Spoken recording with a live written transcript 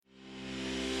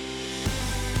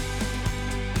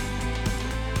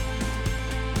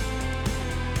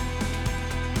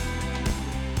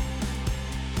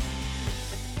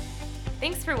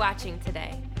Thanks for watching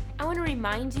today. I want to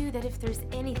remind you that if there's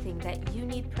anything that you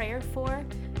need prayer for,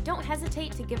 don't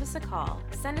hesitate to give us a call,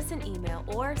 send us an email,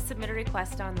 or submit a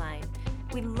request online.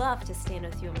 We'd love to stand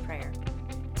with you in prayer.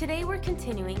 Today we're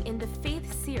continuing in the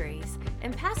Faith series,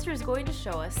 and Pastor is going to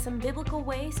show us some biblical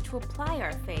ways to apply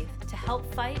our faith to help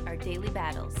fight our daily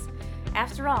battles.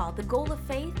 After all, the goal of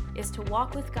faith is to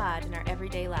walk with God in our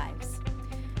everyday lives.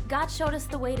 God showed us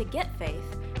the way to get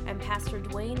faith, and Pastor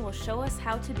Duane will show us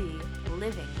how to be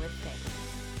living with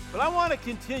faith. But I want to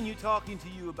continue talking to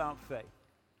you about faith.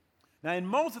 Now, in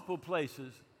multiple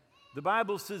places, the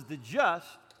Bible says the just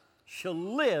shall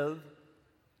live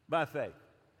by faith.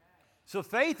 So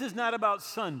faith is not about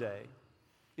Sunday.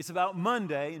 It's about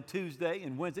Monday and Tuesday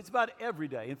and Wednesday. It's about every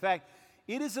day. In fact,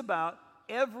 it is about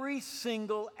every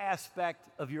single aspect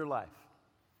of your life.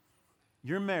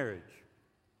 Your marriage,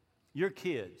 your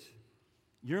kids,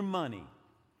 your money.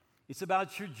 It's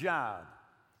about your job.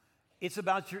 It's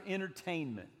about your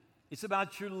entertainment. It's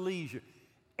about your leisure.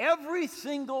 Every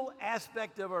single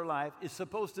aspect of our life is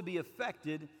supposed to be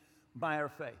affected by our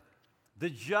faith. The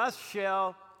just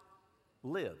shall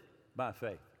live by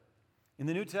faith. In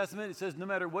the New Testament, it says, no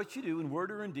matter what you do in word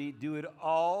or in deed, do it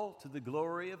all to the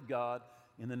glory of God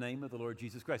in the name of the Lord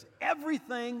Jesus Christ.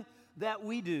 Everything that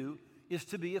we do is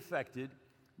to be affected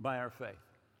by our faith.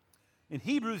 In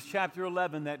Hebrews chapter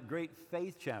 11, that great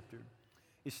faith chapter,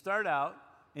 it starts out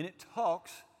and it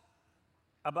talks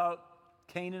about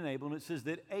Cain and Abel, and it says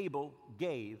that Abel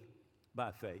gave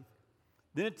by faith.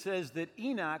 Then it says that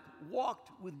Enoch walked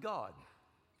with God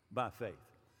by faith.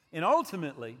 And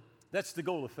ultimately, that's the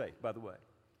goal of faith, by the way,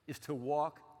 is to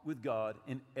walk with God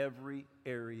in every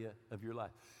area of your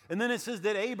life. And then it says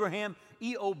that Abraham,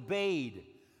 he obeyed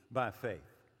by faith.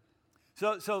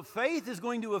 So faith is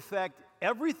going to affect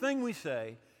everything we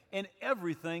say and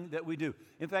everything that we do.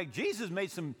 In fact, Jesus made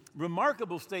some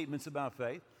remarkable statements about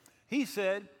faith. He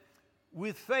said,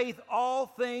 with faith, all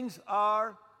things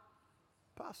are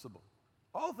possible.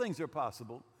 All things are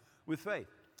possible with faith.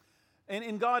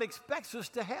 And God expects us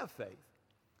to have faith.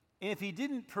 And if he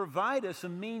didn't provide us a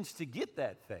means to get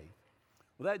that faith,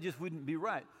 well, that just wouldn't be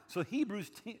right. So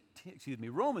Romans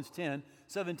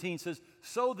 10:17 says,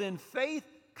 so then faith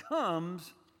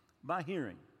comes by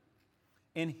hearing,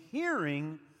 and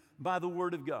hearing by the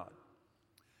word of God.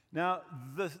 Now,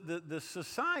 the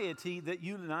society that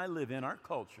you and I live in, our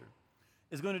culture,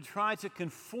 is going to try to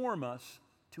conform us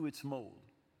to its mold.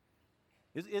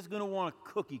 It's going to want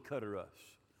to cookie cutter us.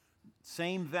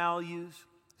 Same values,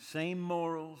 same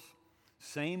morals,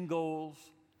 same goals.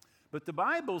 But the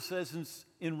Bible says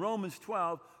in Romans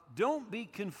 12, don't be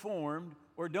conformed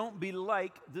or don't be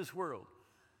like this world.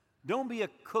 Don't be a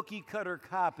cookie cutter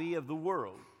copy of the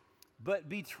world, but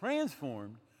be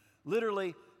transformed,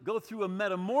 literally go through a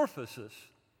metamorphosis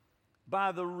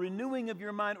by the renewing of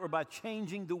your mind or by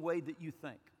changing the way that you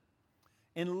think.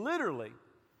 And literally,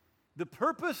 the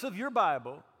purpose of your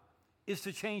Bible is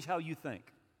to change how you think.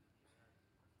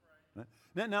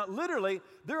 Now, literally,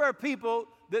 there are people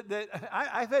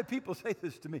I've had people say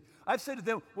this to me. I've said to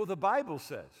them, well, the Bible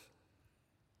says.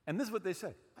 And this is what they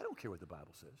say. I don't care what the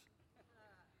Bible says.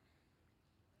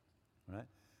 Right?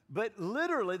 But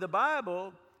literally, the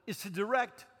Bible is to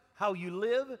direct how you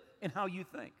live and how you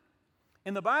think.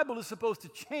 And the Bible is supposed to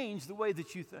change the way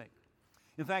that you think.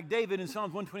 In fact, David in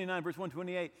Psalms 129, verse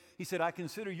 128, he said, I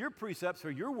consider your precepts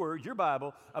or your word, your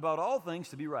Bible, about all things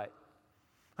to be right.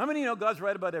 How many of you know God's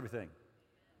right about everything?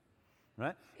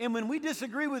 Right? And when we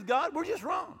disagree with God, we're just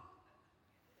wrong.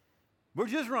 We're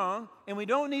just wrong, and we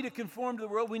don't need to conform to the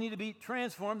world. We need to be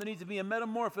transformed. There needs to be a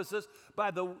metamorphosis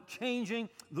by the changing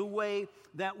the way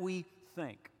that we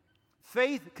think.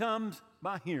 Faith comes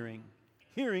by hearing,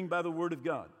 hearing by the word of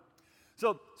God.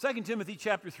 So 2 Timothy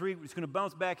chapter 3, we're just going to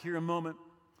bounce back here a moment.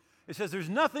 It says, there's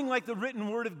nothing like the written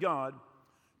word of God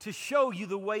to show you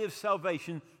the way of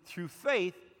salvation through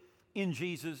faith in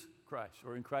Jesus Christ,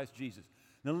 or in Christ Jesus.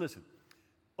 Now listen,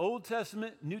 Old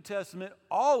Testament, New Testament,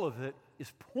 all of it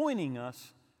is pointing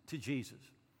us to Jesus,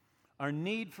 our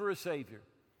need for a Savior.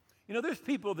 You know, there's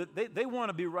people that they want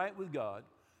to be right with God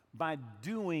by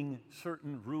doing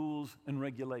certain rules and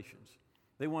regulations.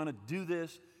 They want to do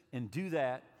this and do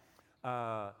that.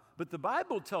 But the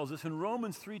Bible tells us in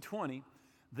Romans 3:20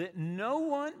 that no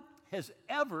one has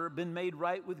ever been made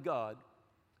right with God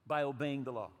by obeying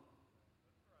the law.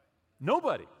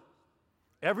 Nobody.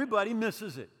 Everybody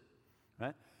misses it.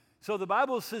 Right? So the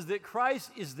Bible says that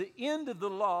Christ is the end of the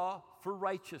law for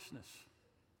righteousness.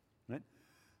 Right?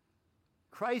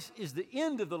 Christ is the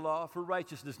end of the law for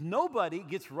righteousness. Nobody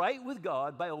gets right with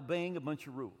God by obeying a bunch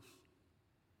of rules.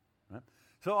 Right?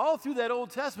 So all through that Old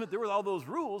Testament, there were all those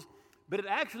rules, But it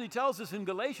actually tells us in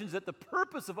Galatians that the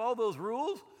purpose of all those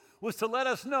rules was to let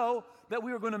us know that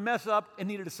we were going to mess up and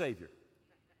needed a Savior.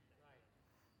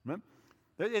 Right?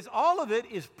 All of it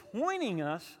is pointing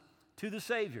us to the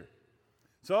Savior.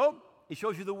 So, it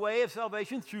shows you the way of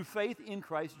salvation through faith in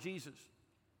Christ Jesus.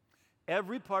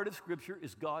 Every part of Scripture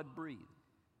is God-breathed,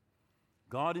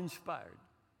 God-inspired.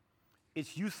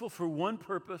 It's useful for one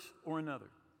purpose or another,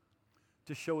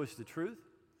 to show us the truth,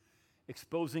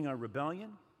 exposing our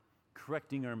rebellion,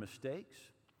 correcting our mistakes,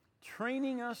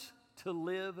 training us to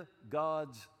live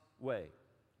God's way.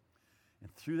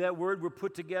 And through that word, we're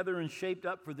put together and shaped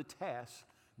up for the tasks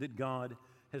that God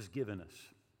has given us.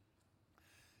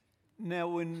 Now,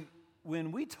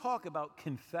 when we talk about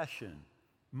confession,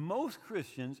 most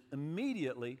Christians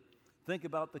immediately think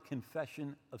about the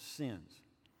confession of sins.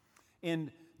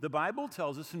 And the Bible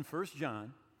tells us in 1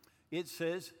 John, it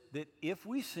says that if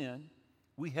we sin,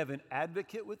 we have an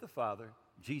advocate with the Father,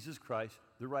 Jesus Christ,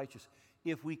 the righteous.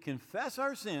 If we confess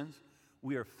our sins,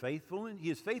 we are faithful, and He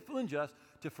is faithful and just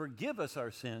to forgive us our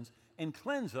sins and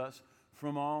cleanse us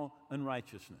from all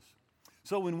unrighteousness.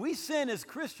 So when we sin as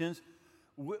Christians,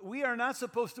 we are not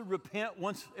supposed to repent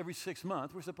once every 6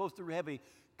 months. We're supposed to have a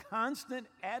constant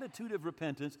attitude of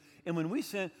repentance. And when we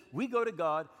sin, we go to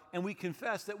God and we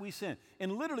confess that we sin.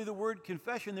 And literally the word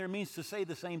confession there means to say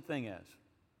the same thing as.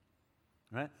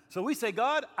 Right? So we say,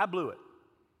 God, I blew it.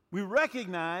 We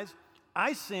recognize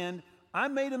I sinned, I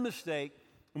made a mistake,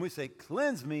 and we say,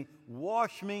 cleanse me,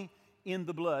 wash me in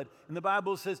the blood. And the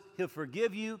Bible says He'll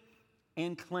forgive you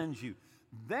and cleanse you.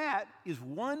 That is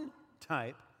one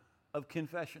type of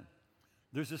confession.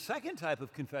 There's a second type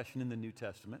of confession in the New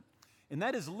Testament, and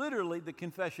that is literally the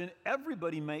confession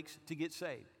everybody makes to get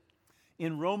saved.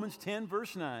 In Romans 10,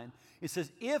 verse 9, it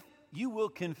says, if you will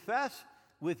confess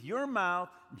with your mouth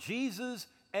Jesus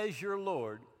as your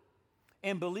Lord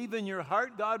and believe in your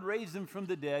heart God raised Him from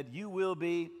the dead, you will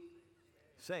be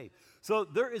saved. So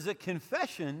there is a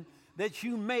confession that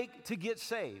you make to get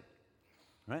saved.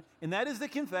 Right? And that is the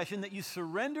confession that you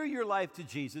surrender your life to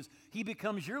Jesus. He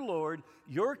becomes your Lord,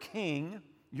 your King,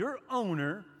 your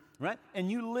owner, right? And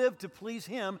you live to please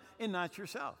Him and not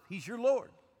yourself. He's your Lord.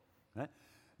 Right?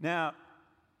 Now,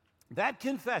 that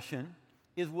confession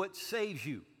is what saves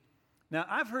you. Now,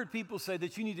 I've heard people say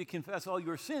that you need to confess all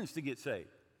your sins to get saved.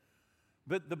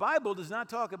 But the Bible does not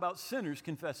talk about sinners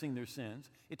confessing their sins.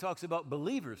 It talks about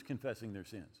believers confessing their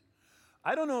sins.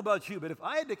 I don't know about you, but if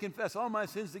I had to confess all my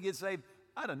sins to get saved,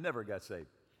 I'd have never got saved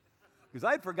because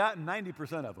I'd forgotten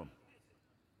 90% of them.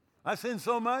 I sinned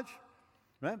so much,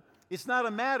 right? It's not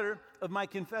a matter of my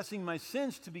confessing my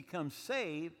sins to become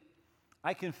saved.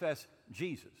 I confess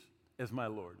Jesus as my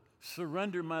Lord,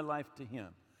 surrender my life to Him.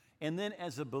 And then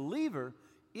as a believer,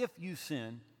 if you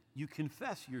sin, you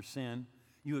confess your sin,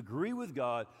 you agree with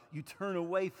God, you turn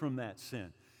away from that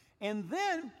sin. And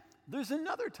then there's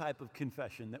another type of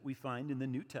confession that we find in the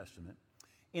New Testament,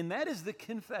 and that is the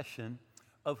confession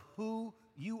of who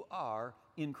you are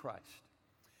in Christ.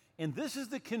 And this is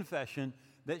the confession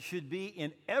that should be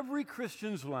in every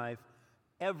Christian's life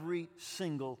every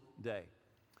single day.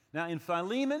 Now, in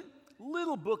Philemon,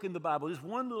 little book in the Bible, just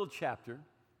one little chapter,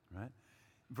 right?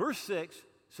 Verse 6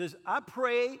 says, I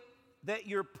pray that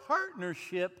your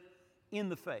partnership in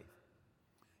the faith.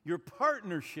 Your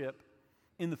partnership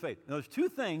in the faith. Now, there's two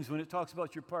things when it talks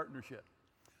about your partnership.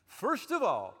 First of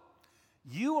all,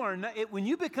 you are not, when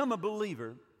you become a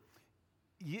believer,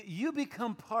 you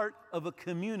become part of a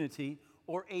community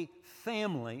or a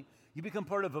family. You become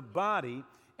part of a body,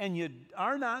 and you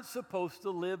are not supposed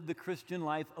to live the Christian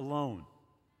life alone.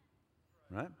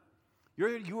 Right?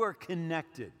 You are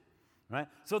connected. Right?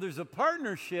 So there's a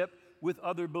partnership with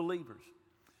other believers.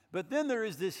 But then there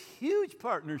is this huge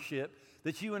partnership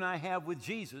that you and I have with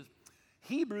Jesus.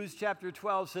 Hebrews chapter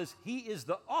 12 says He is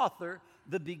the author,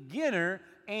 the beginner,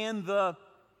 and the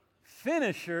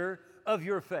finisher of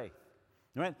your faith.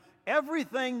 Right?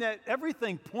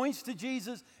 Everything points to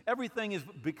Jesus. Everything is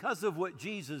because of what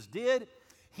Jesus did.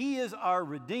 He is our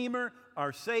Redeemer,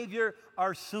 our Savior,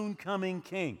 our soon-coming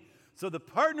King. So the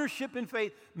partnership in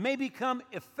faith may become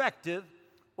effective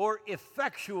or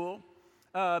effectual.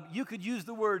 You could use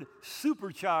the word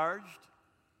supercharged,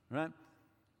 right?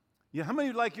 Yeah, how many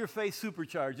would like your faith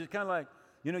supercharged? It's kind of like,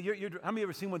 you know, how many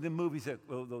ever seen one of them movies,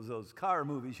 those car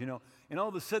movies, you know, and all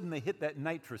of a sudden they hit that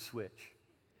nitrous switch.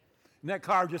 And that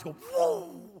car just goes,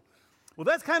 whoa. Well,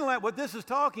 that's kind of like what this is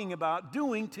talking about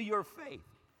doing to your faith.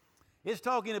 It's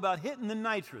talking about hitting the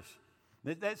nitrous,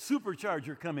 that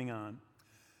supercharger coming on.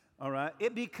 All right?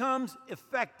 It becomes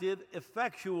effective,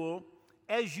 effectual,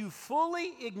 as you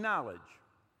fully acknowledge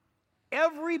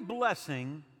every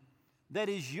blessing that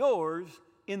is yours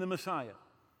in the Messiah.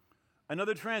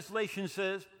 Another translation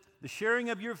says, the sharing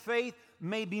of your faith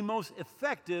may be most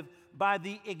effective by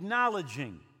the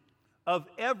acknowledging of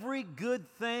every good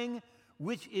thing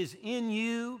which is in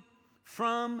you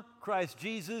from Christ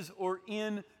Jesus or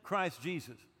in Christ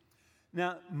Jesus.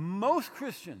 Now, most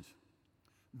Christians,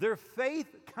 their faith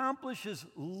accomplishes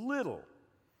little.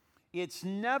 It's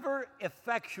never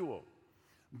effectual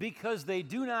because they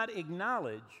do not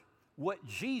acknowledge what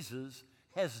Jesus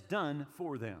has done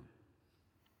for them.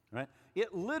 Right? It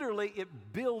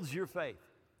builds your faith.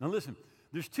 Now listen,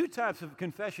 there's two types of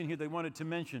confession here they wanted to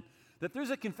mention. That there's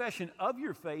a confession of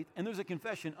your faith and there's a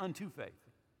confession unto faith.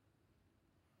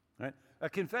 Right? A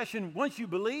confession, once you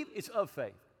believe, it's of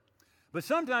faith. But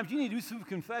sometimes you need to do some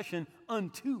confession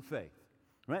unto faith.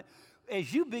 Right?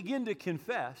 As you begin to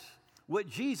confess what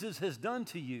Jesus has done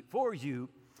to you, for you,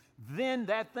 then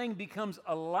that thing becomes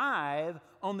alive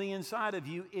on the inside of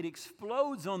you. It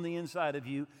explodes on the inside of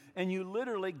you, and you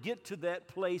literally get to that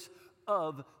place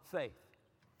of faith.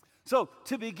 So,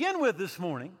 to begin with this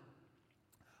morning,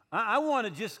 I want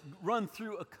to just run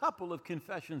through a couple of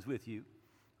confessions with you.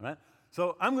 Right?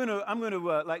 So, I'm going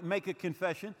to make a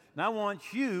confession, and I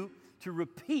want you to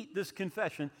repeat this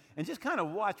confession and just kind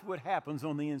of watch what happens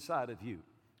on the inside of you.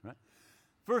 Right?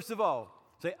 First of all,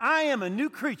 say, I am a new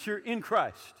creature in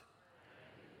Christ.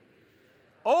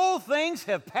 Old things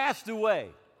have passed away.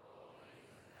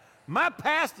 My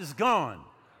past is gone.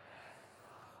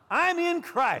 I'm in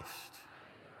Christ.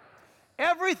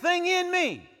 Everything in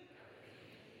me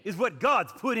is what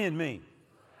God's put in me.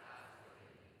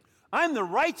 I'm the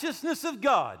righteousness of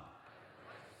God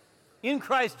in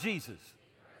Christ Jesus.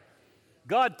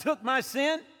 God took my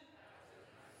sin,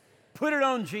 put it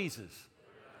on Jesus,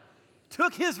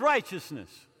 took his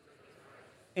righteousness,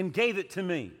 and gave it to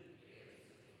me.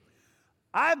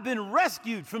 I've been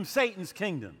rescued from Satan's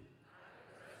kingdom,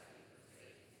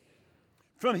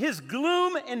 from his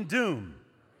gloom and doom,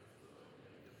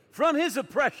 from his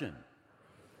oppression.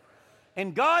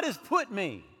 And God has put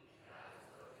me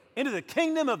into the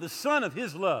kingdom of the Son of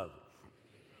his love.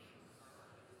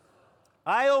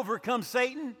 I overcome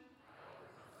Satan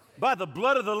by the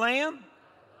blood of the Lamb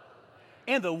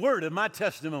and the word of my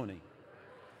testimony.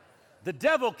 The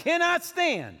devil cannot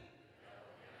stand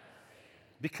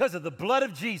because of the blood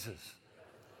of Jesus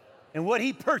and what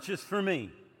he purchased for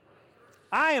me.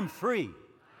 I am free.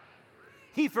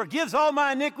 He forgives all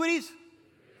my iniquities.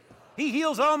 He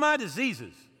heals all my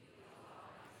diseases.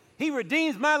 He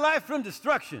redeems my life from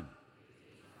destruction.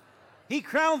 He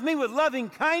crowns me with loving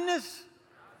kindness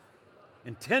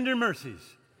and tender mercies.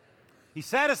 He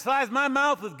satisfies my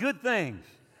mouth with good things.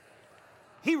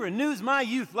 He renews my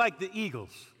youth like the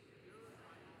eagles.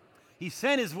 He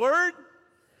sent his word.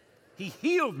 He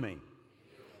healed me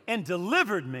and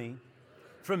delivered me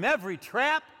from every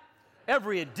trap,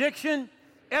 every addiction,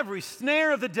 every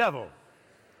snare of the devil.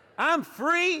 I'm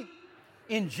free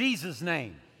in Jesus'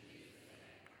 name.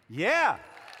 Yeah.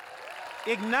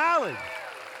 Acknowledge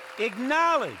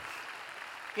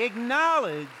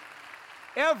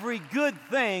every good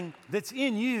thing that's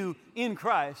in you in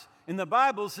Christ. And the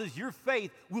Bible says your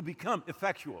faith will become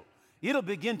effectual. It'll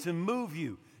begin to move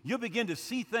you. You'll begin to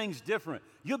see things different.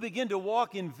 You'll begin to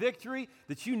walk in victory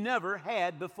that you never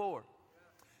had before.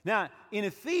 Now, in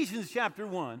Ephesians chapter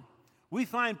 1, we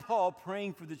find Paul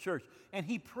praying for the church. And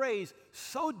he prays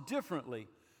so differently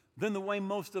than the way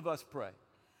most of us pray.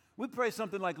 We pray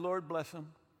something like, Lord, bless him.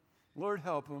 Lord,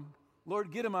 help him.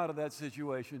 Lord, get him out of that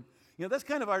situation. You know, that's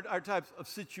kind of our type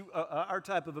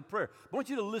of a prayer. But I want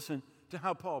you to listen to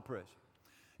how Paul prays.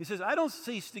 He says, I don't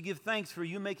cease to give thanks for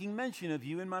you, making mention of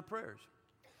you in my prayers,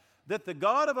 that the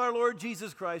God of our Lord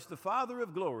Jesus Christ, the Father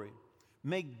of glory,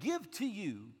 may give to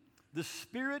you the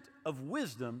spirit of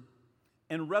wisdom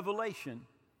and revelation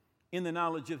in the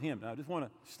knowledge of him. Now, I just want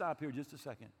to stop here just a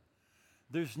second.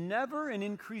 There's never an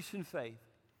increase in faith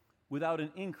without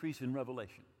an increase in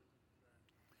revelation.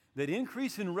 That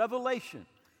increase in revelation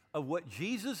of what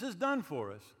Jesus has done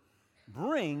for us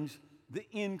brings the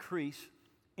increase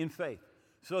in faith.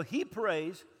 So he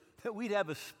prays that we'd have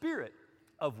a spirit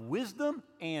of wisdom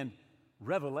and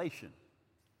revelation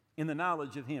in the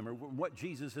knowledge of him, or what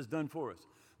Jesus has done for us.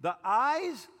 The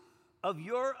eyes of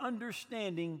your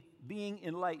understanding being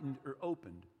enlightened or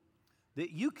opened,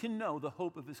 that you can know the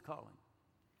hope of his calling.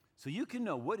 So you can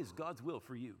know what is God's will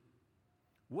for you.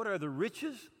 What are the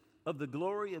riches of the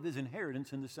glory of his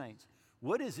inheritance in the saints?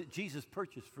 What is it Jesus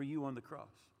purchased for you on the cross?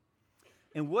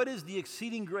 And what is the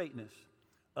exceeding greatness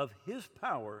of his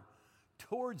power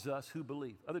towards us who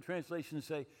believe? Other translations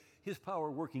say his power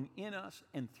working in us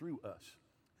and through us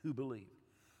who believe,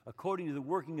 according to the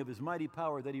working of his mighty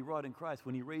power that he wrought in Christ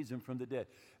when he raised him from the dead.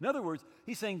 In other words,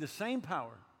 he's saying the same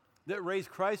power that raised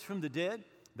Christ from the dead,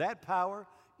 that power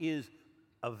is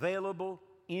available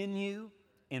in you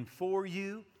and for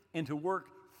you and to work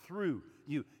through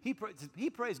you. He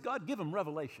prays, God, give them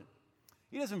revelation.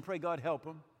 He doesn't pray, God, help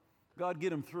them. God,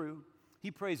 get them through.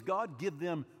 He prays, God, give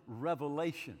them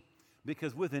revelation.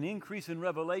 Because with an increase in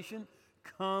revelation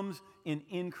comes an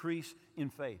increase in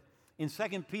faith. In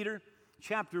 2 Peter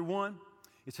chapter 1,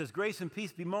 it says, grace and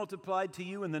peace be multiplied to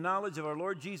you in the knowledge of our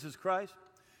Lord Jesus Christ,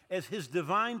 as his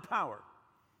divine power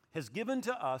has given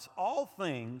to us all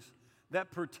things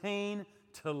that pertain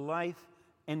to life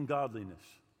and godliness.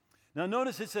 Now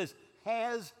notice it says,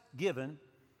 has given.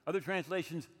 Other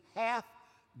translations, hath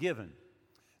given.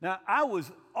 Now, I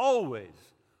was always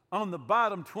on the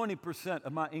bottom 20%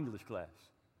 of my English class.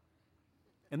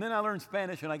 And then I learned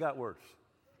Spanish and I got worse.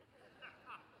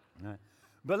 Right.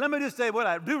 But let me just say what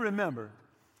I do remember,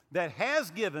 that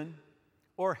has given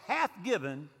or hath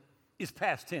given is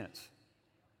past tense.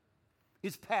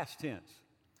 It's past tense.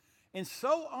 And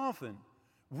so often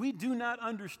we do not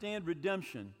understand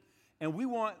redemption, and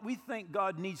we think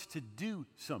God needs to do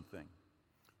something.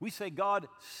 We say, God,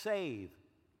 save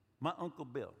my Uncle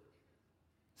Bill.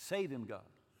 Save him, God.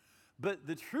 But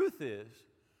the truth is,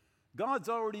 God's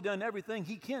already done everything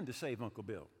he can to save Uncle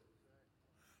Bill.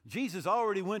 Jesus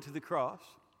already went to the cross,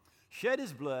 shed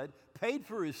his blood, paid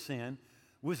for his sin,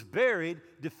 was buried,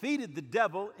 defeated the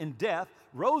devil and death,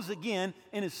 rose again,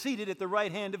 and is seated at the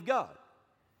right hand of God.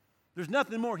 There's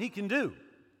nothing more he can do.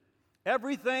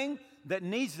 Everything that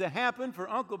needs to happen for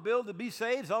Uncle Bill to be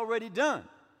saved is already done.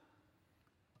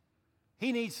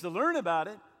 He needs to learn about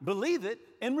it, believe it,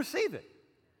 and receive it.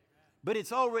 But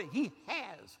it's already, he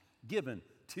has given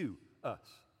to us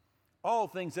all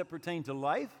things that pertain to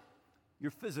life,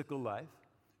 your physical life,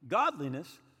 godliness,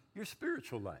 your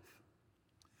spiritual life,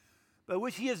 by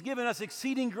which he has given us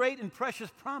exceeding great and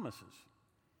precious promises,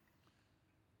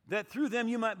 that through them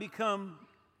you might become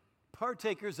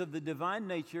partakers of the divine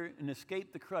nature and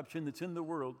escape the corruption that's in the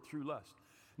world through lust.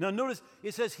 Now notice,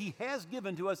 it says he has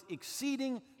given to us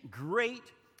exceeding great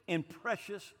and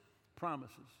precious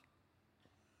promises.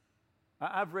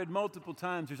 I've read multiple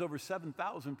times, there's over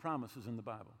 7,000 promises in the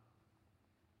Bible.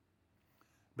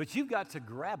 But you've got to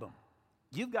grab them.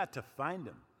 You've got to find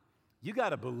them. You've got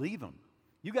to believe them.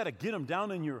 You've got to get them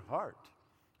down in your heart,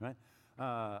 right?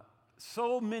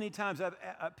 So many times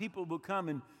people will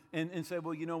come and say,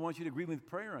 well, I want you to agree with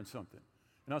prayer on something.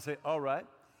 And I'll say, all right,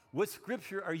 what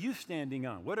scripture are you standing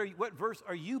on? What verse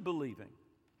are you believing?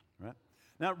 Right?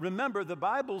 Now, remember, the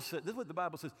Bible says, this is what the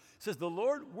Bible says. It says, the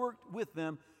Lord worked with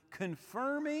them,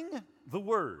 confirming the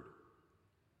word.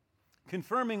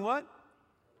 Confirming what?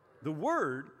 The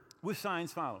word with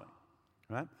signs following.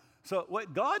 Right? So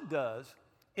what God does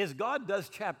is God does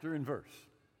chapter and verse.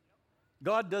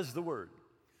 God does the word.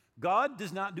 God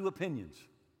does not do opinions.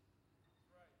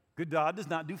 God does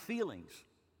not do feelings.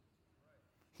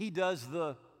 He does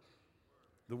the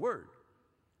word.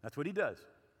 That's what he does.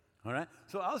 All right?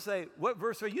 So I'll say, what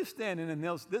verse are you standing in?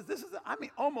 This is,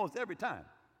 almost every time.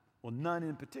 Well, none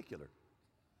in particular.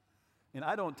 And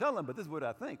I don't tell them, but this is what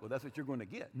I think. Well, that's what you're going to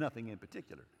get. Nothing in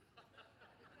particular.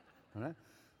 All right?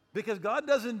 Because God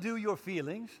doesn't do your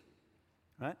feelings.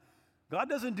 Right? God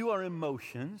doesn't do our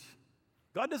emotions.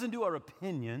 God doesn't do our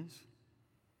opinions.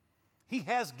 He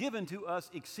has given to us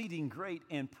exceeding great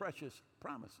and precious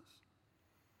promises.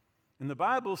 And the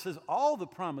Bible says all the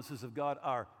promises of God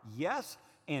are yes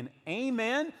and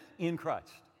amen in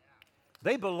Christ.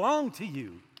 They belong to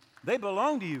you. They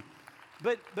belong to you.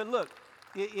 But look,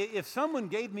 if someone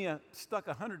stuck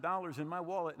 $100 in my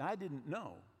wallet and I didn't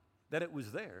know that it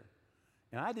was there,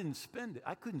 and I didn't spend it,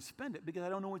 I couldn't spend it because I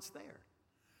don't know it's there.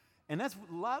 And that's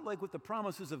a lot like what the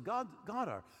promises of God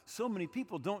are. So many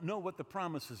people don't know what the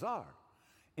promises are.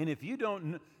 And if you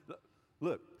don't,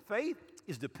 look, faith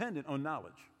is dependent on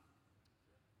knowledge.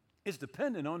 It's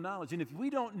dependent on knowledge. And if we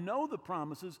don't know the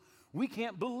promises, we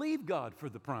can't believe God for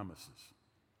the promises.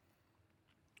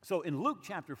 So in Luke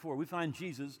chapter 4, we find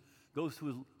Jesus goes to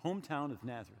his hometown of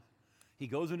Nazareth. He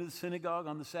goes into the synagogue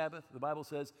on the Sabbath, the Bible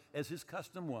says, as his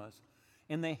custom was,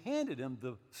 and they handed him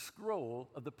the scroll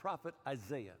of the prophet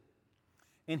Isaiah.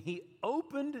 And he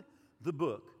opened the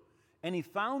book, and he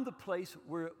found the place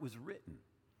where it was written,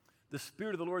 "The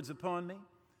Spirit of the Lord is upon me.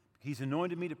 He's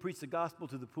anointed me to preach the gospel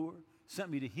to the poor,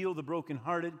 sent me to heal the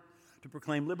brokenhearted, to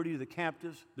proclaim liberty to the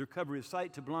captives, the recovery of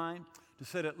sight to blind, to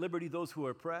set at liberty those who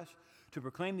are oppressed, to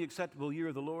proclaim the acceptable year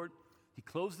of the Lord." He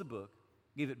closed the book,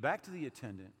 gave it back to the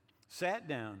attendant, sat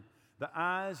down. The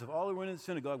eyes of all who were in the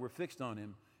synagogue were fixed on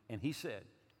him, and he said,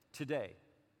 "Today,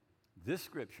 this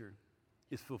scripture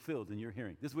is fulfilled in your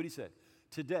hearing." This is what he said.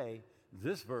 Today,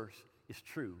 this verse is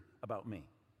true about me.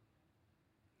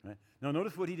 Right? Now,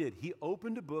 notice what he did. He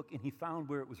opened a book and he found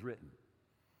where it was written.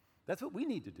 That's what we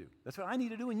need to do. That's what I need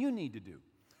to do and you need to do.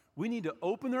 We need to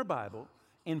open our Bible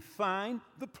and find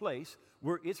the place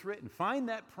where it's written. Find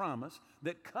that promise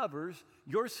that covers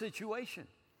your situation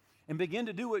and begin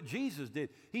to do what Jesus did.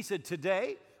 He said,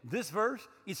 today, this verse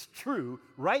is true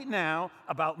right now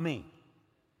about me.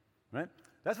 Right?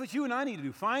 That's what you and I need to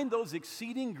do. Find those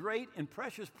exceeding great and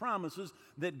precious promises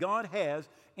that God has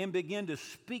and begin to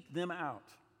speak them out.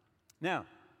 Now,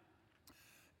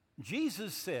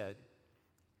 Jesus said,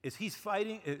 as he's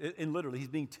fighting, and literally he's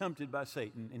being tempted by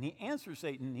Satan, and he answers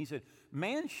Satan, and he said,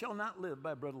 man shall not live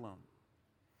by bread alone,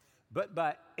 but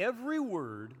by every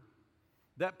word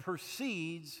that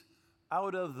proceeds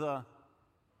out of the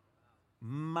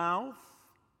mouth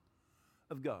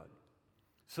of God.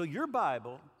 So your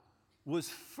Bible was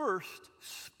first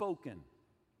spoken,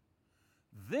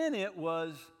 then it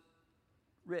was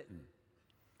written.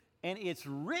 And it's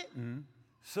written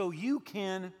so you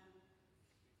can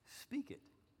speak it.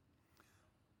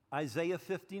 Isaiah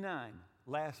 59,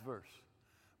 last verse.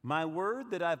 My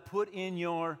word that I've put in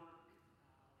your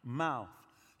mouth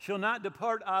shall not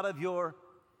depart out of your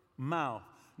mouth,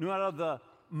 nor out of the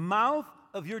mouth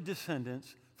of your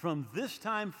descendants from this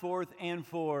time forth and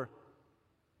forevermore.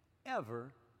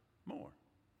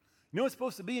 You know what's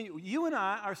supposed to be? You and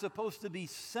I are supposed to be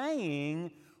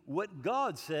saying what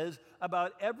God says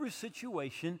about every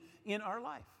situation in our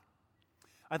life.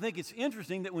 I think it's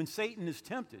interesting that when Satan is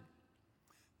tempted,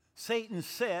 Satan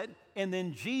said, and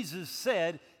then Jesus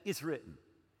said, it's written.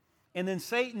 And then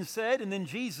Satan said, and then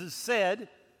Jesus said,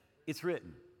 it's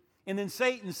written. And then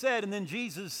Satan said, and then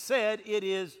Jesus said,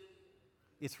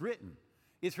 it's written.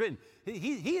 It's written.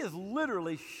 He is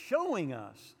literally showing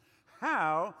us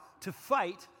how to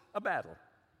fight a battle.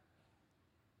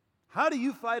 How do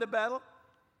you fight a battle?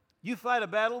 You fight a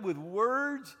battle with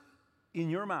words in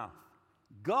your mouth.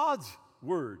 God's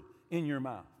word in your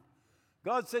mouth.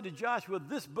 God said to Joshua,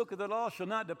 this book of the law shall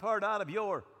not depart out of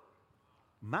your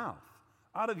mouth.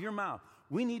 Out of your mouth.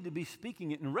 We need to be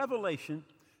speaking it. In Revelation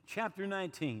chapter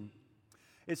 19,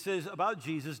 it says about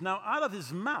Jesus, now out of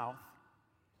his mouth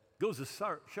goes a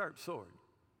sharp sword,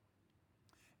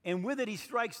 and with it he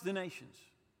strikes the nations,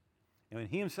 and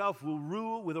he himself will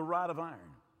rule with a rod of iron.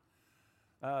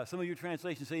 Some of your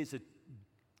translations say it's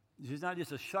not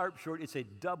just a sharp sword, it's a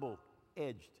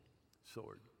double-edged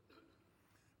sword.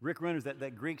 Rick Reynolds,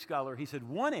 that Greek scholar, he said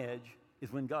one edge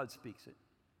is when God speaks it,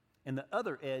 and the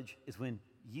other edge is when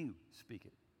you speak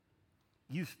it.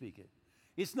 You speak it.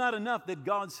 It's not enough that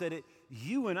God said it.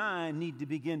 You and I need to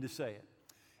begin to say it.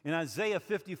 In Isaiah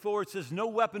 54, it says, no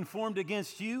weapon formed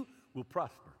against you will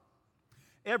prosper.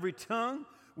 Every tongue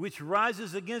which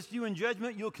rises against you in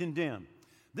judgment, you'll condemn.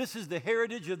 This is the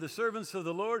heritage of the servants of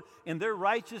the Lord, and their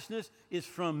righteousness is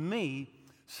from me,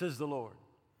 says the Lord.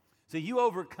 So you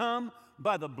overcome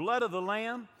by the blood of the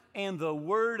Lamb and the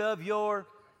word of your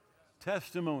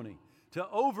testimony. To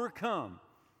overcome,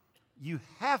 you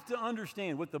have to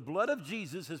understand what the blood of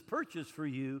Jesus has purchased for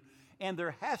you, and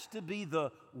there has to be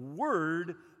the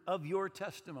word of your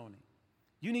testimony.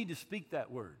 You need to speak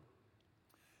that word.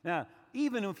 Now,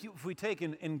 even if we take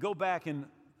and go back and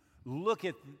look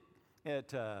at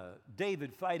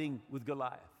David fighting with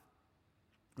Goliath,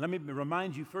 let me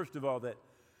remind you first of all that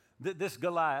this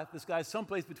Goliath, this guy's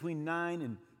someplace between 9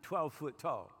 and 12 foot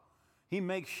tall. He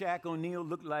makes Shaq O'Neal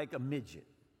look like a midget.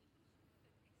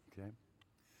 Okay?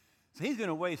 So he's going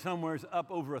to weigh somewhere up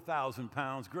over 1,000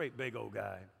 pounds. Great big old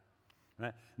guy.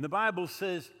 Right? And the Bible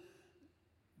says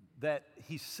that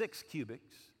he's 6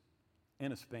 cubits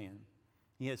in a span.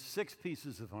 He has 6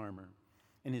 pieces of armor,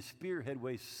 and his spearhead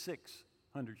weighs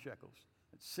 600 shekels.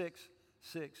 That's 6,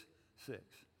 6, 6.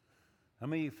 How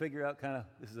many of you figure out kind of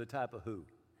this is a type of who?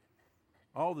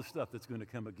 All the stuff that's going to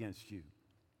come against you.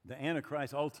 The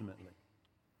Antichrist ultimately.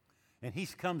 And he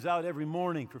comes out every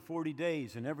morning for 40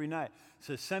 days and every night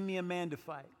says, send me a man to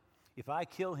fight. If I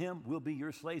kill him, we'll be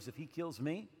your slaves. If he kills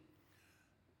me,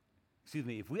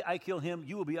 I kill him,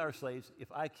 you will be our slaves.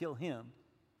 If I kill him,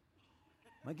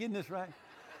 am I getting this right?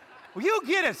 Well, you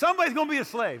get it. Somebody's going to be a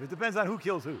slave. It depends on who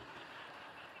kills who.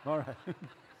 All right.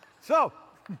 So,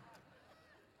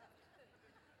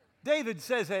 David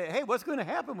says, hey, what's going to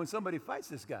happen when somebody fights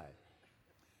this guy?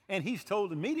 And he's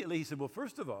told immediately, he said, well,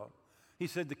 first of all, he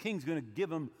said the king's going to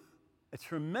give him a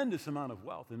tremendous amount of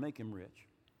wealth and make him rich.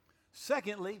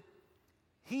 Secondly,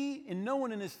 he and no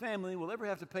one in his family will ever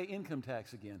have to pay income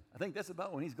tax again. I think that's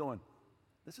about when he's going,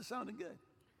 this is sounding good.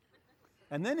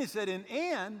 And then he said,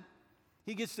 and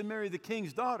he gets to marry the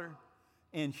king's daughter,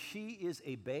 and she is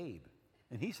a babe.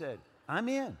 And he said, I'm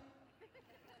in.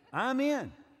 I'm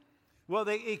in. Well,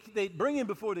 they bring him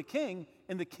before the king,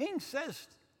 and the king says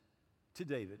to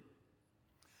David,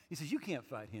 he says, you can't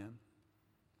fight him.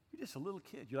 You're just a little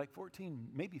kid. You're like 14,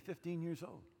 maybe 15 years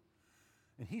old.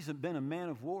 And he's been a man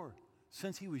of war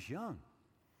since he was young.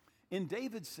 And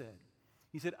David said,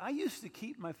 he said, I used to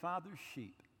keep my father's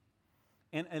sheep,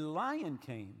 and a lion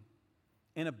came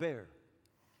and a bear.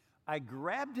 I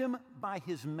grabbed him by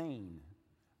his mane.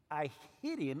 I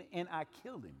hit him and I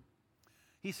killed him.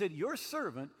 He said, your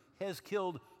servant has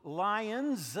killed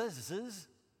lions,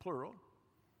 plural,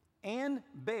 and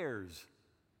bears,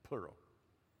 plural.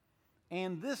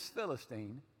 And this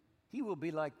Philistine, he will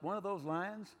be like one of those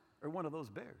lions or one of those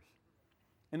bears.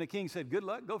 And the king said, good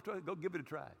luck, go give it a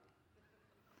try.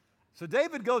 So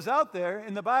David goes out there,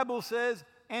 and the Bible says,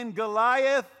 and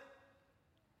Goliath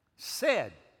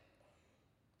said,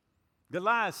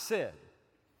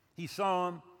 he saw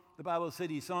him, the Bible said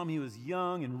he saw him, he was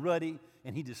young and ruddy,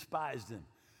 and he despised him.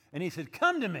 And he said,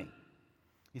 come to me.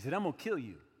 He said, I'm going to kill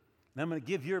you, and I'm going to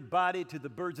give your body to the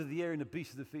birds of the air and the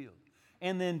beasts of the field.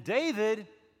 And then David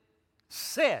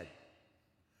said,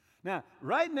 now,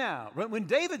 right now, when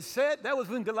David said, that was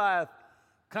when Goliath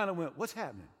kind of went, what's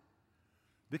happening?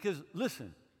 Because,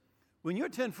 listen, when you're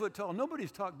 10 foot tall,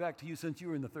 nobody's talked back to you since you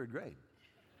were in the 3rd grade.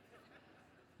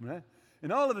 Right?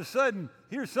 And all of a sudden,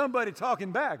 here's somebody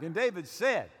talking back. And David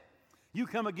said, you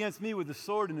come against me with the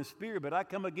sword and the spear, but I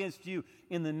come against you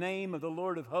in the name of the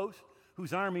Lord of hosts,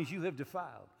 whose armies you have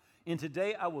defiled. And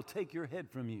today I will take your head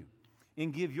from you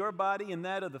and give your body and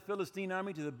that of the Philistine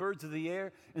army to the birds of the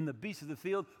air and the beasts of the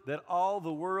field, that all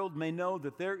the world may know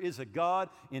that there is a God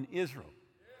in Israel.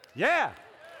 Yeah.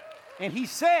 And he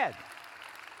said,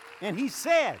 and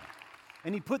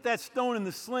he put that stone in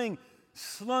the sling,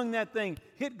 slung that thing,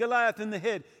 hit Goliath in the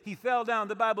head. He fell down.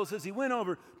 The Bible says he went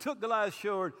over, took Goliath's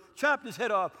sword, chopped his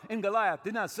head off, and Goliath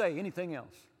did not say anything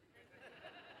else.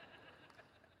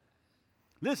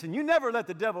 Listen, you never let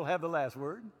the devil have the last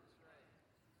word.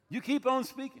 You keep on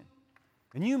speaking.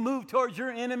 And you move towards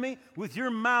your enemy with your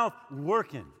mouth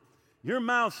working, your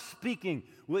mouth speaking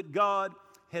what God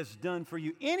has done for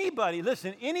you. Anybody,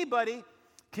 listen, anybody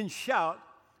can shout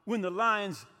when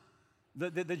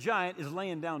the giant is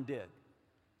laying down dead,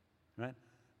 right?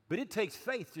 But it takes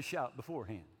faith to shout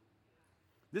beforehand.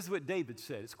 This is what David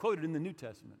said. It's quoted in the New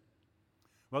Testament.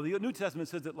 Well, the New Testament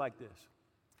says it like this.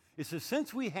 It says,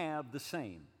 since we have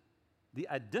the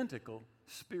identical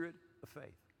spirit of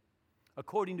faith,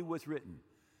 according to what's written,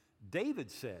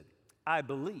 David said, I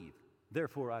believe,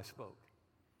 therefore I spoke.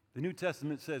 The New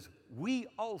Testament says, we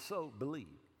also believe,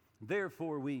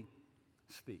 therefore we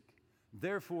speak.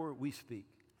 Therefore we speak.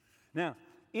 Now,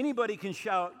 anybody can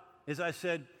shout, as I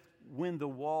said, when the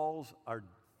walls are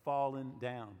fallen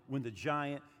down, when the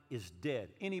giant is dead.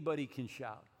 Anybody can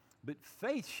shout. But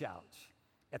faith shouts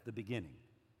at the beginning.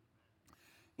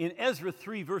 In Ezra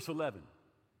 3, verse 11,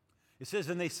 it says,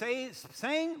 and they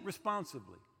sang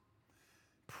responsibly,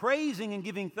 praising and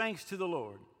giving thanks to the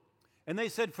Lord. And they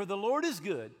said, for the Lord is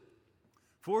good,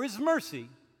 for his mercy.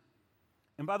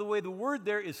 And by the way, the word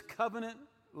there is covenant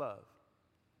love.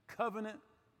 Covenant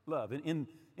love. And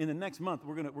in the next month,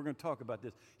 we're going to talk about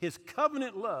this. His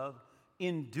covenant love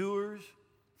endures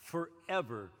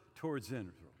forever towards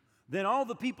Israel. Then all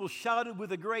the people shouted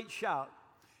with a great shout.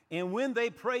 And when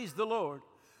they praised the Lord,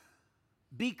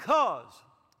 because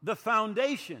the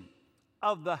foundation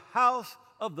of the house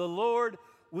of the Lord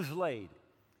was laid.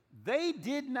 They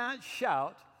did not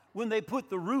shout when they put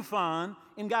the roof on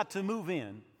and got to move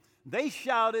in. They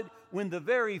shouted when the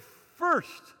very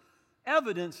first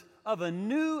evidence of a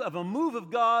move of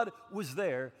God was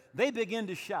there. They began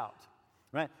to shout,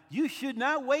 right? You should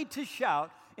not wait to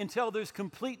shout until there's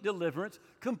complete deliverance,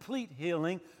 complete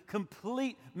healing,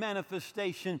 complete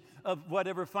manifestation of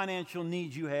whatever financial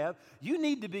needs you have. You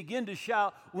need to begin to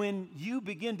shout when you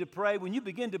begin to pray, when you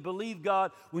begin to believe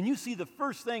God, when you see the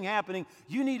first thing happening,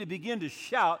 you need to begin to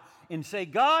shout and say,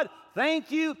 God,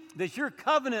 thank you that your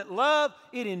covenant love,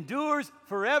 it endures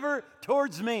forever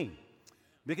towards me.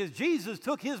 Because Jesus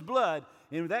took his blood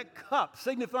and that cup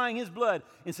signifying his blood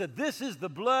and said, this is the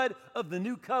blood of the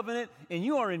new covenant, and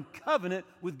you are in covenant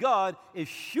with God as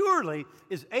surely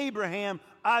as Abraham,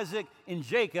 Isaac, and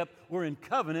Jacob were in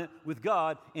covenant with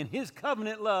God, and his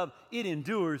covenant love, it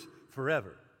endures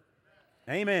forever.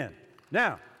 Amen.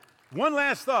 Now, one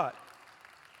last thought.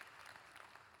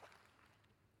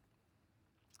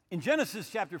 In Genesis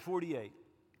chapter 48,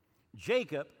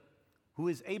 Jacob, who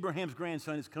is Abraham's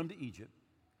grandson, has come to Egypt.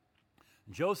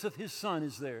 Joseph, his son,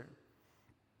 is there.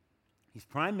 He's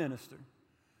prime minister.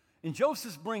 And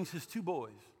Joseph brings his 2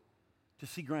 boys to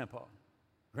see Grandpa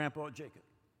Jacob.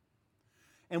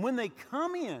 And when they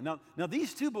come in, now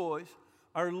these 2 boys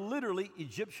are literally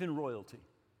Egyptian royalty.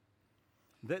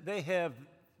 That they have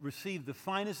received the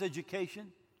finest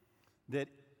education that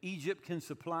Egypt can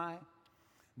supply.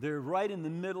 They're right in the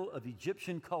middle of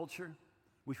Egyptian culture,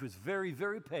 which was very,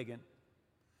 very pagan.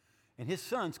 And his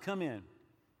sons come in,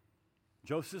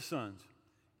 Joseph's sons.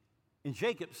 And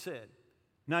Jacob said,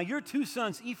 now your two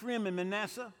sons, Ephraim and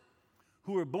Manasseh,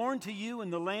 who were born to you in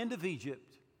the land of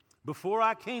Egypt, before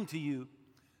I came to you,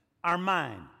 are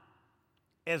mine.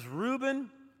 As Reuben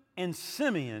and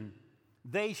Simeon,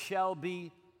 they shall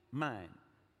be mine.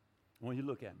 I want you to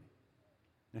look at me.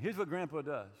 Now here's what Grandpa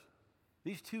does.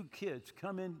 These two kids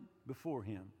come in before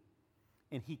him,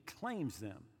 and he claims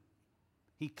them.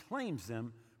 He claims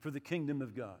them for the kingdom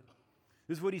of God.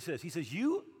 This is what he says. He says,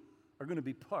 you are going to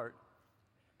be part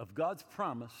of God's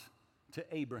promise to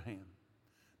Abraham.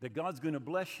 That God's going to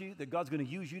bless you, that God's going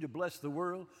to use you to bless the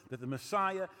world, that the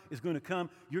Messiah is going to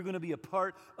come. You're going to be a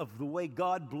part of the way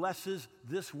God blesses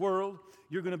this world.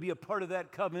 You're going to be a part of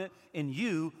that covenant, and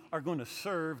you are going to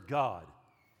serve God.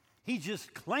 He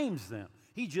just claims them.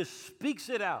 He just speaks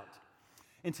it out.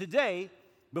 And today,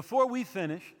 before we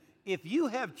finish, if you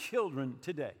have children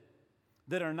today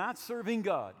that are not serving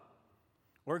God,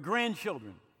 or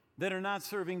grandchildren that are not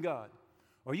serving God,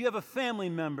 or you have a family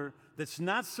member that's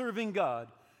not serving God,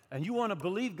 and you want to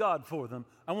believe God for them,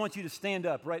 I want you to stand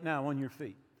up right now on your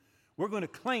feet. We're going to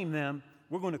claim them.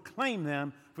 We're going to claim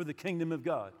them for the kingdom of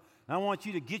God. And I want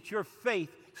you to get your faith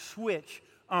switch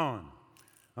on.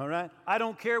 All right? I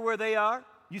don't care where they are.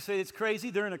 You say it's crazy.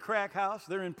 They're in a crack house.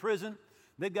 They're in prison.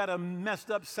 They've got a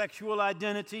messed up sexual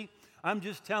identity. I'm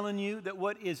just telling you that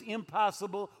what is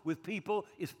impossible with people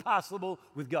is possible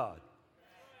with God.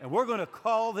 And we're going to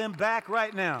call them back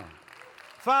right now.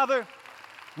 Father,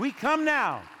 we come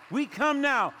now. We come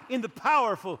now in the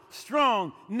powerful,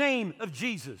 strong name of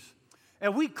Jesus.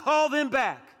 And we call them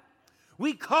back.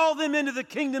 We call them into the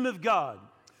kingdom of God.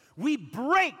 We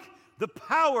break the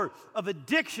power of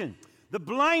addiction, the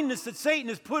blindness that Satan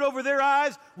has put over their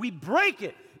eyes. We break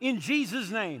it in Jesus'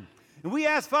 name. And we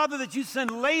ask, Father, that you send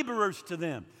laborers to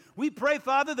them. We pray,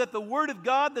 Father, that the word of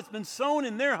God that's been sown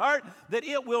in their heart, that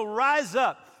it will rise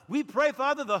up. We pray,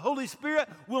 Father, the Holy Spirit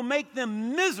will make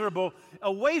them miserable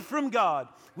away from God.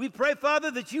 We pray,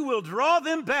 Father, that you will draw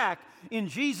them back in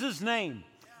Jesus' name.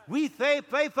 We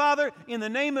pray, Father, in the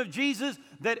name of Jesus,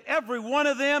 that every one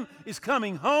of them is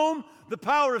coming home. The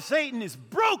power of Satan is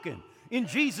broken in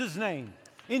Jesus' name.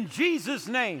 In Jesus'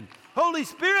 name. Holy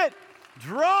Spirit,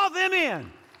 draw them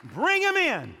in. Bring them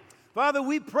in. Father,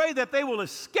 we pray that they will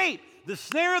escape the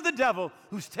snare of the devil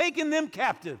who's taken them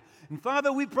captive. And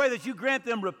Father, we pray that you grant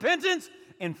them repentance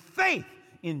and faith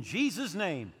in Jesus'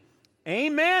 name.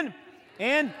 Amen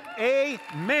and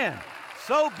amen.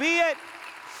 So be it.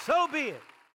 So be it.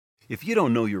 If you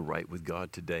don't know you're right with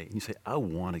God today, and you say, I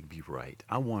want to be right,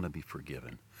 I want to be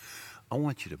forgiven, I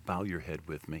want you to bow your head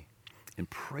with me and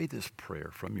pray this prayer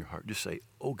from your heart. Just say,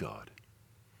 oh God,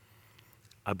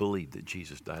 I believe that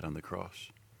Jesus died on the cross.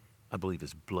 I believe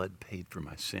his blood paid for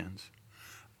my sins.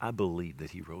 I believe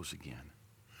that he rose again.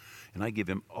 And I give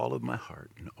him all of my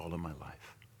heart and all of my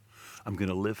life. I'm going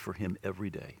to live for him every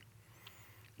day.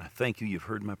 And I thank you, you've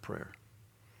heard my prayer.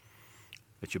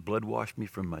 That your blood washed me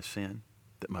from my sin,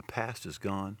 that my past is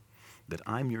gone, that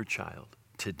I'm your child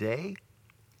today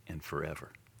and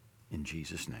forever. In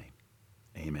Jesus' name,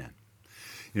 amen.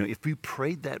 You know, if you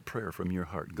prayed that prayer from your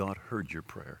heart, God heard your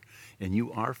prayer, and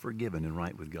you are forgiven and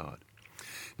right with God.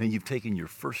 Now you've taken your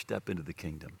first step into the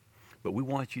kingdom, but we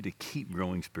want you to keep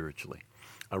growing spiritually.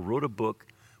 I wrote a book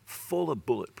full of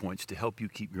bullet points to help you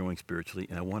keep growing spiritually,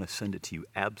 and I want to send it to you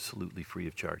absolutely free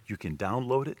of charge. You can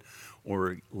download it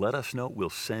or let us know. We'll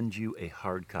send you a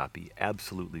hard copy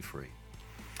absolutely free.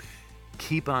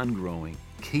 Keep on growing.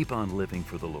 Keep on living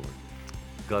for the Lord.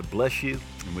 God bless you,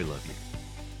 and we love you.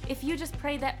 If you just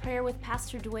prayed that prayer with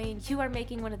Pastor Duane, you are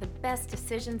making one of the best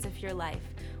decisions of your life.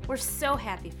 We're so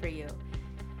happy for you.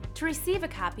 To receive a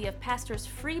copy of Pastor's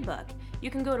free book, you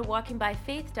can go to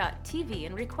walkingbyfaith.tv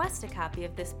and request a copy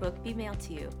of this book be mailed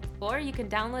to you, or you can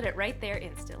download it right there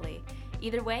instantly.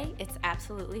 Either way, it's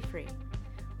absolutely free.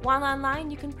 While online,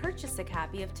 you can purchase a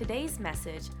copy of today's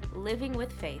message, Living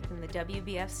with Faith, in the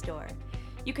WBF store.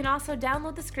 You can also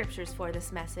download the scriptures for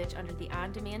this message under the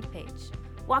on-demand page.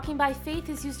 Walking by Faith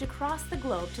is used across the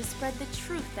globe to spread the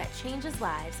truth that changes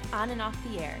lives on and off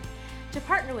the air. To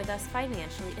partner with us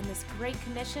financially in this great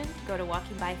commission, go to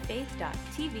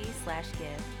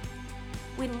walkingbyfaith.tv/give.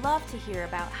 We'd love to hear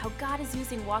about how God is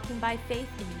using Walking by Faith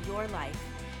in your life.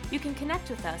 You can connect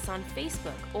with us on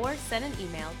Facebook or send an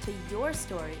email to your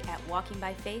story at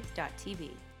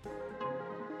walkingbyfaith.tv.